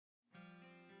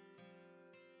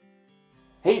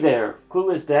Hey there,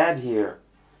 Clueless Dad here.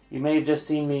 You may have just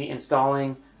seen me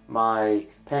installing my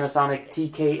Panasonic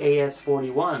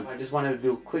TKAS41. I just wanted to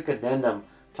do a quick addendum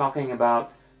talking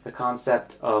about the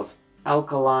concept of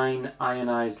alkaline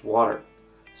ionized water.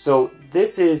 So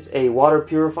this is a water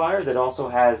purifier that also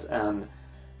has an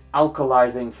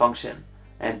alkalizing function.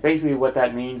 And basically what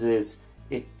that means is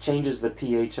it changes the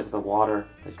pH of the water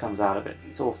that comes out of it.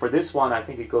 So for this one, I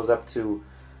think it goes up to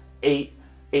 8,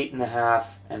 8.5,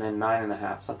 and then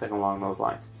 9.5, something along those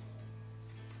lines.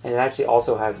 And it actually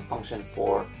also has a function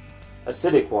for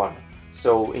acidic water.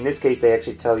 So in this case, they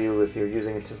actually tell you if you're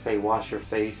using it to, say, wash your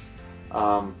face,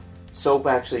 soap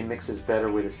actually mixes better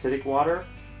with acidic water.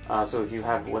 So if you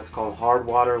have what's called hard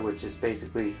water, which is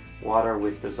basically water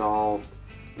with dissolved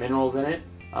minerals in it,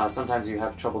 sometimes you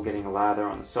have trouble getting a lather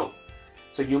on the soap.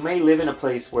 So you may live in a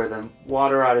place where the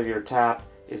water out of your tap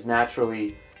is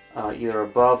naturally either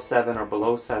above 7 or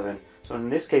below 7. So in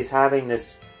this case, having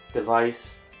this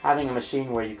device, having a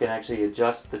machine where you can actually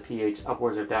adjust the pH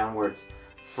upwards or downwards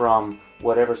from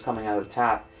whatever's coming out of the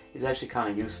tap is actually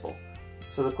kind of useful.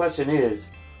 So the question is,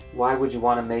 why would you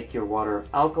want to make your water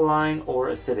alkaline or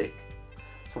acidic?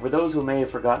 So for those who may have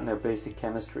forgotten their basic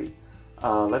chemistry,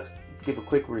 let's give a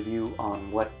quick review on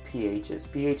what pH is.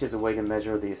 pH is a way to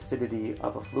measure the acidity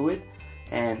of a fluid,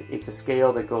 and it's a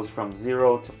scale that goes from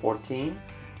 0 to 14.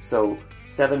 So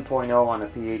 7.0 on a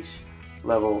pH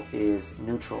level is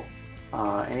neutral.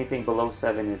 Anything below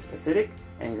 7 is acidic,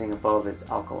 anything above is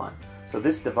alkaline. So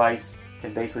this device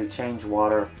can basically change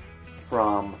water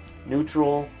from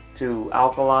neutral to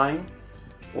alkaline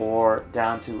or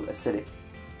down to acidic.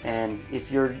 And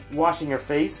if you're washing your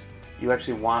face, you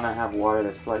actually want to have water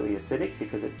that's slightly acidic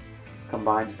because it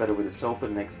combines better with the soap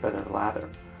and makes better lather.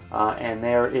 And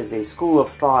there is a school of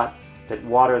thought that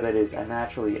water that is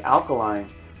naturally alkaline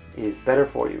is better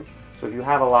for you. So if you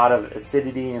have a lot of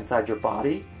acidity inside your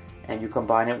body and you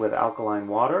combine it with alkaline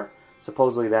water,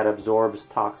 supposedly that absorbs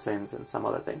toxins and some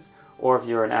other things. Or if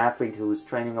you're an athlete who is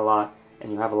training a lot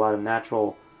and you have a lot of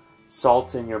natural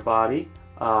salts in your body,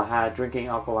 drinking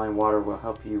alkaline water will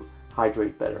help you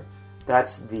hydrate better.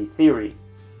 That's the theory.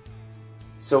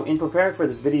 So in preparing for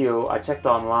this video, I checked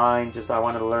online, I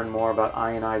wanted to learn more about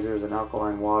ionizers and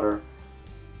alkaline water.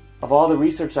 Of all the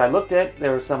research I looked at,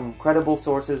 there were some credible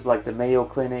sources like the Mayo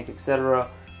Clinic, etc.,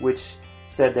 which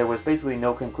said there was basically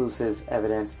no conclusive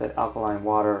evidence that alkaline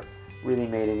water really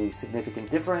made any significant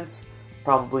difference,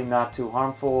 probably not too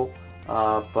harmful,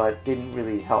 but didn't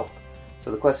really help.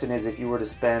 So the question is, if you were to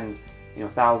spend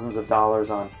thousands of dollars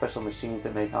on special machines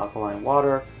that make alkaline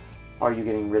water, are you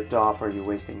getting ripped off or are you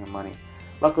wasting your money?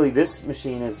 Luckily, this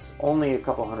machine is only a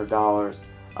couple $100,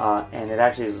 and it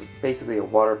actually is basically a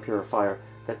water purifier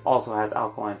that also has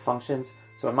alkaline functions.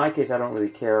 So in my case, I don't really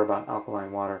care about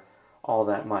alkaline water all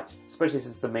that much, especially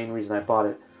since the main reason I bought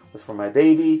it was for my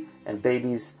baby, and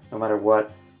babies, no matter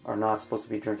what, are not supposed to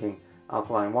be drinking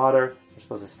alkaline water. They're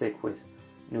supposed to stick with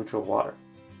neutral water.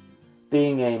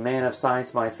 Being a man of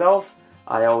science myself,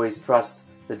 I always trust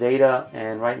the data,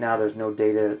 and right now there's no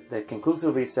data that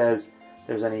conclusively says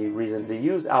there's any reason to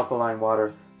use alkaline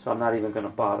water, so I'm not even going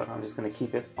to bother. I'm just going to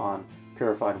keep it on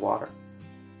purified water.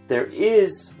 There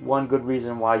is one good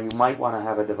reason why you might want to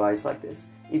have a device like this.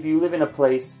 If you live in a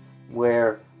place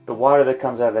where the water that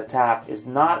comes out of the tap is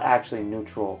not actually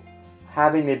neutral,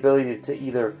 having the ability to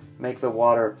either make the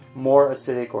water more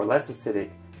acidic or less acidic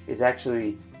is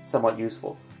actually somewhat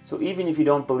useful. So even if you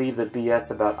don't believe the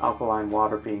BS about alkaline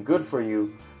water being good for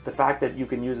you, the fact that you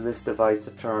can use this device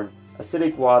to turn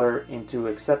acidic water into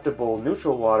acceptable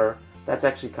neutral water, that's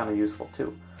actually kind of useful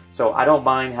too. So I don't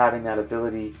mind having that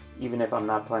ability even if I'm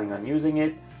not planning on using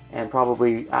it, and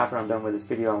probably after I'm done with this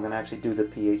video I'm going to actually do the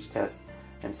pH test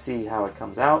and see how it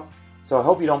comes out. So I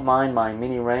hope you don't mind my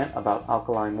mini rant about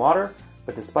alkaline water,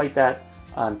 but despite that,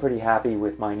 I'm pretty happy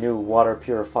with my new water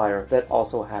purifier that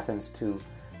also happens to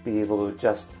be able to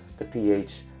adjust the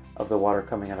pH of the water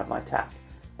coming out of my tap.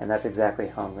 And that's exactly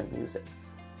how I'm going to use it.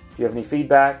 If you have any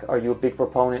feedback, are you a big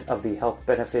proponent of the health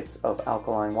benefits of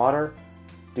alkaline water?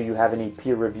 Do you have any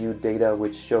peer-reviewed data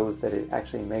which shows that it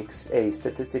actually makes a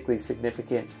statistically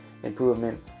significant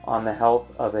improvement on the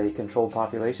health of a controlled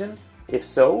population? If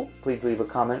so, please leave a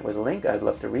comment with a link. I'd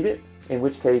love to read it. In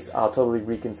which case, I'll totally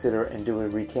reconsider and do a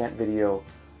recant video.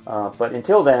 But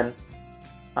until then,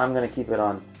 I'm going to keep it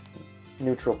on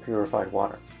neutral purified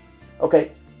water.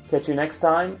 Okay, catch you next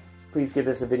time. Please give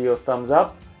this a video a thumbs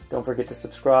up. Don't forget to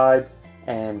subscribe,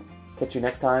 and catch you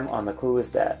next time on The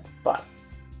Clueless Dad. Bye.